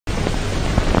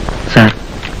Sir,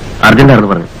 അർജന്റാണെന്ന്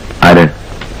പറഞ്ഞു. ആര്?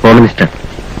 Home minister.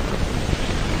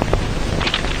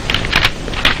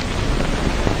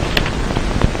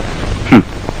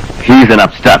 He is an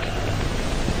upstart.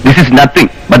 This is nothing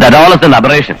but that all is an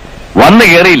aberration. വന്ന്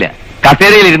കയറിയില്ല,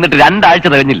 കസേരയിൽ ഇരുന്നിട്ട് 2 ആഴ്ച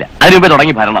തികഞ്ഞില്ല, അതിനു മുമ്പേ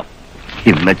തുടങ്ങി ഭരണം.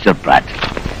 Immature brat.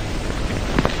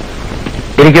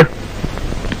 ഇരിക്കൂ.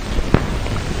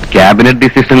 ക്യാബിനറ്റ്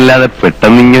ഡിസിഷൻ ഇല്ലാതെ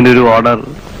പെട്ടെന്ന് ഇങ്ങനൊരു ഓർഡർ.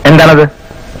 എന്താണത്?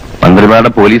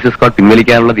 മന്ത്രിമാരുടെ പോലീസ് എസ്കോർട്ട്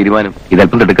പിൻവലിക്കാനുള്ള തീരുമാനം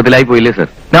ഇതല്പം തിടുക്കത്തിലായി പോയില്ലേ സർ?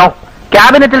 നോ,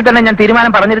 ക്യാബിനറ്റിൽ തന്നെ ഞാൻ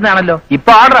തീരുമാനം പറഞ്ഞിരുന്നാണല്ലോ.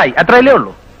 ഇപ്പൊ ഓർഡറായി, അത്രയല്ലേ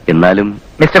ഉള്ളൂ. എന്നാലും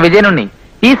മിസ്റ്റർ വിജയനുണ്ണി,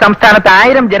 ഈ സംസ്ഥാനത്ത്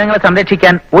 1000 ജനങ്ങളെ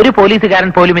സംരക്ഷിക്കാൻ ഒരു പോലീസുകാരൻ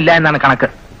പോലും ഇല്ല എന്നാണ് കണക്ക്.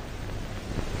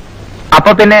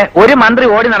 അപ്പൊ പിന്നെ ഒരു മന്ത്രി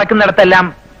ഓടി നടക്കുന്നിടത്തെല്ലാം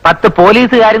 10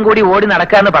 പോലീസുകാരും കൂടി ഓടി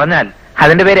നടക്കുക എന്ന് പറഞ്ഞാൽ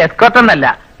അതിന്റെ പേര് എസ്കോർട്ട് എന്നല്ല,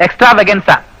 എക്സ്ട്രാ വെഗൻസ,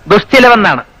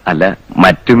 ദുഷ്ചിലവെന്നാണ്. അല്ല,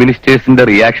 മറ്റു മിനിസ്റ്റേഴ്സിന്റെ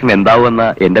റിയാക്ഷൻ എന്താവുമെന്ന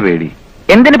എന്റെ പേടി.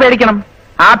 എന്തിനു പേടിക്കണം?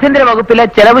 ആഭ്യന്തര വകുപ്പിലെ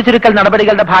ചെലവ് ചുരുക്കൽ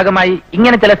നടപടികളുടെ ഭാഗമായി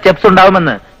ഇങ്ങനെ ചില സ്റ്റെപ്സ്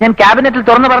ഉണ്ടാവുമെന്ന് ഞാൻ ക്യാബിനറ്റിൽ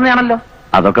തുറന്നു പറഞ്ഞാണല്ലോ.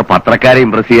 അതൊക്കെ പത്രക്കാരെ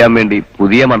ഇംപ്രസ് ചെയ്യാൻ വേണ്ടി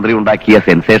പുതിയ മന്ത്രി ഉണ്ടാക്കിയ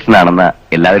സെൻസേഷൻ ആണെന്ന്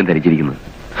എല്ലാവരും ധരിച്ചിരിക്കുന്നത്.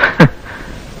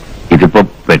 ഇതിപ്പോ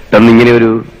പെട്ടെന്ന് ഇങ്ങനെ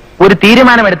ഒരു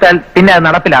തീരുമാനമെടുത്താൽ പിന്നെ അത്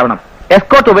നടപ്പിലാവണം.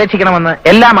 എസ്കോർട്ട് ഉപേക്ഷിക്കണമെന്ന്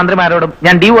എല്ലാ മന്ത്രിമാരോടും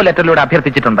ഞാൻ DO ലെറ്ററിലൂടെ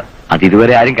അഭ്യർത്ഥിച്ചിട്ടുണ്ട്. അത്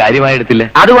ഇതുവരെ ആരും കാര്യമായി എടുത്തില്ല.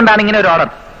 അതുകൊണ്ടാണ് ഇങ്ങനെ ഒരു ഓർഡർ.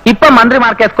 ഇപ്പൊ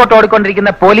മന്ത്രിമാർക്ക് എസ്കോർട്ട്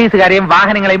ഓടിക്കൊണ്ടിരിക്കുന്ന പോലീസുകാരെയും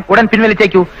വാഹനങ്ങളെയും ഉടൻ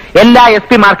പിൻവലിച്ചേക്കൂ. എല്ലാ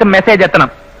SP മാർക്കും മെസ്സേജ് എത്തണം.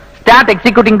 Start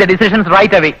executing the decisions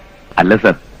right away. അല്ല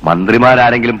സർ,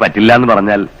 മന്ത്രിമാരാരെങ്കിലും പറ്റില്ല എന്ന്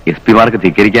പറഞ്ഞാൽ SP മാർക്ക്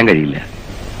ധിക്കരിക്കാൻ കഴിയില്ല.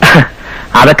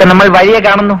 അതൊക്കെ നമ്മൾ വഴിയെ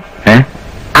കാണുന്നു.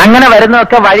 അങ്ങനെ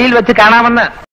വരുന്നതൊക്കെ വഴിയിൽ വെച്ച് കാണാമെന്ന്